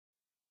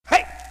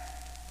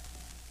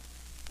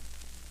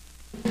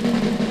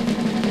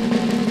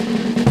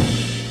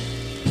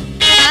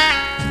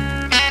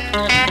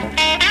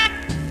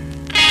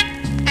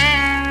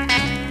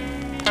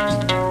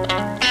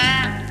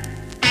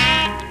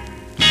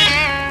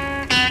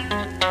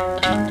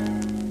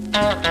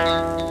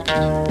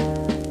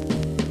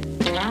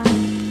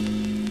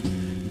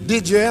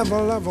Did you ever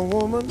love a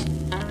woman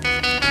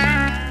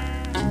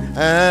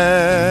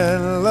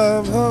and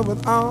love her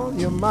with all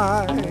your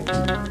might?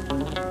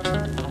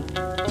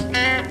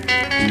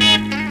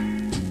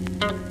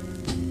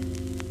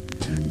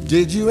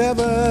 Did you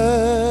ever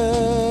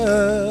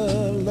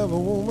love a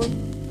woman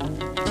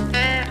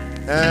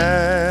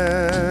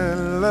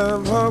and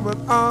love her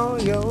with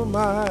all your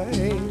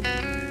might?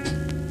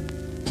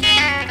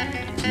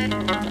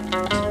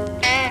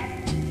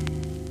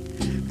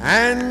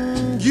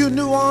 And you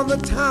knew all the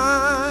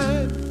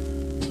time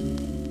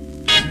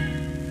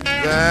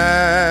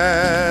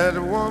that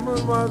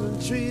woman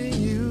wasn't treating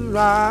you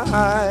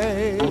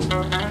right.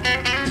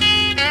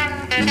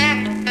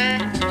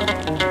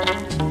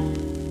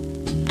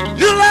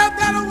 You loved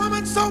that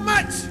woman so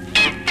much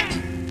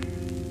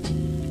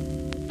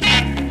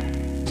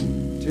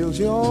till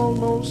she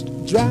almost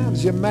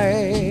drives you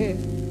mad.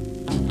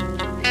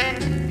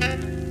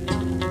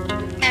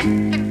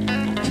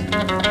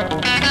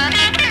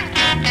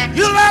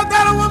 You love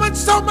that woman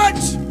so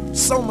much,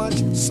 so much,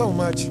 so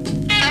much,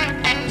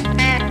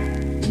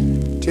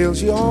 till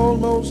she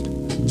almost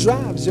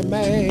drives you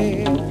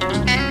mad.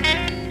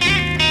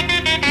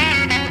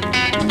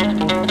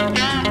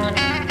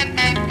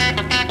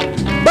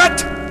 But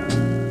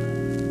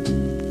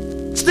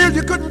still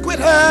you couldn't quit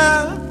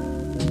her.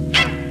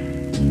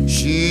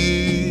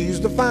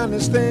 She's the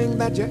finest thing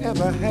that you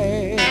ever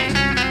had.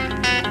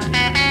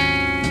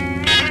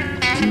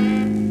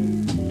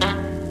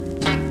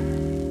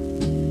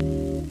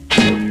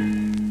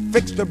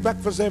 Fix the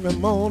breakfast every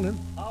morning,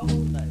 all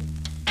night.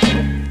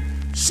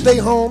 Stay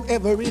home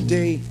every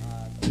day.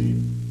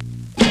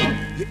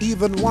 You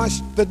even wash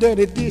the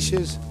dirty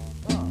dishes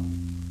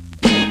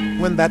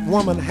when that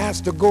woman has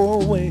to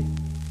go away.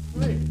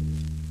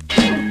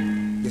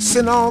 You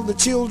send all the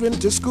children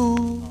to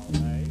school,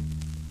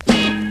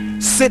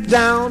 sit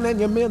down and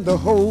you mend the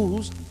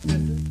hose.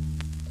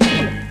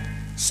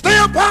 Stay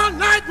up all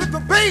night with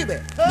the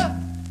baby,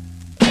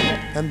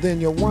 and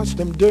then you wash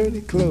them dirty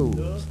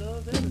clothes.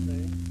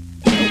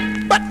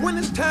 But when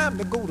it's time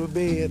to go to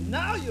bed,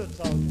 now you're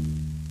talking.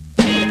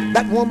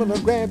 That woman will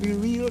grab you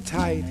real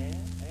tight.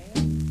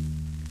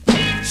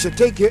 She'll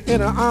take you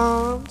in her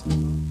arms,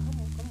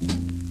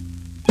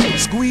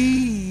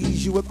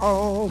 squeeze you with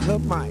all her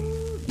might.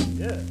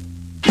 Yeah.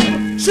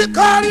 She'll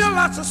call you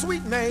lots of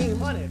sweet names.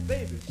 Honey,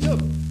 baby,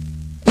 sugar.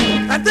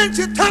 And then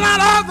she'll turn out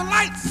all the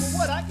lights. For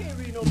what? I can't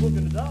read no book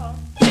in the dark.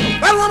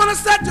 That woman will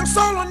set your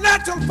soul on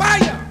natural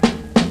fire.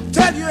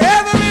 Tell you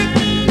everything's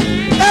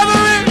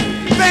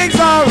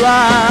alright.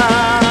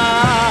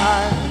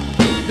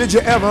 Did you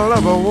ever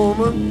love a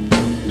woman?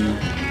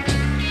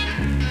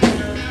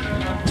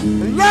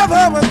 Love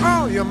her with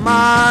all your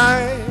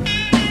might.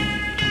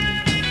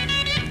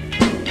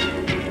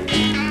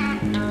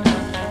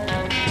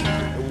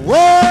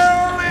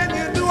 Whoa, and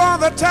you do all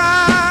the time.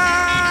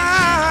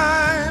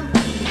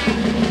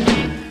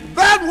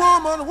 That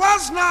woman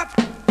was not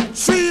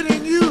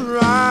treating you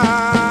right.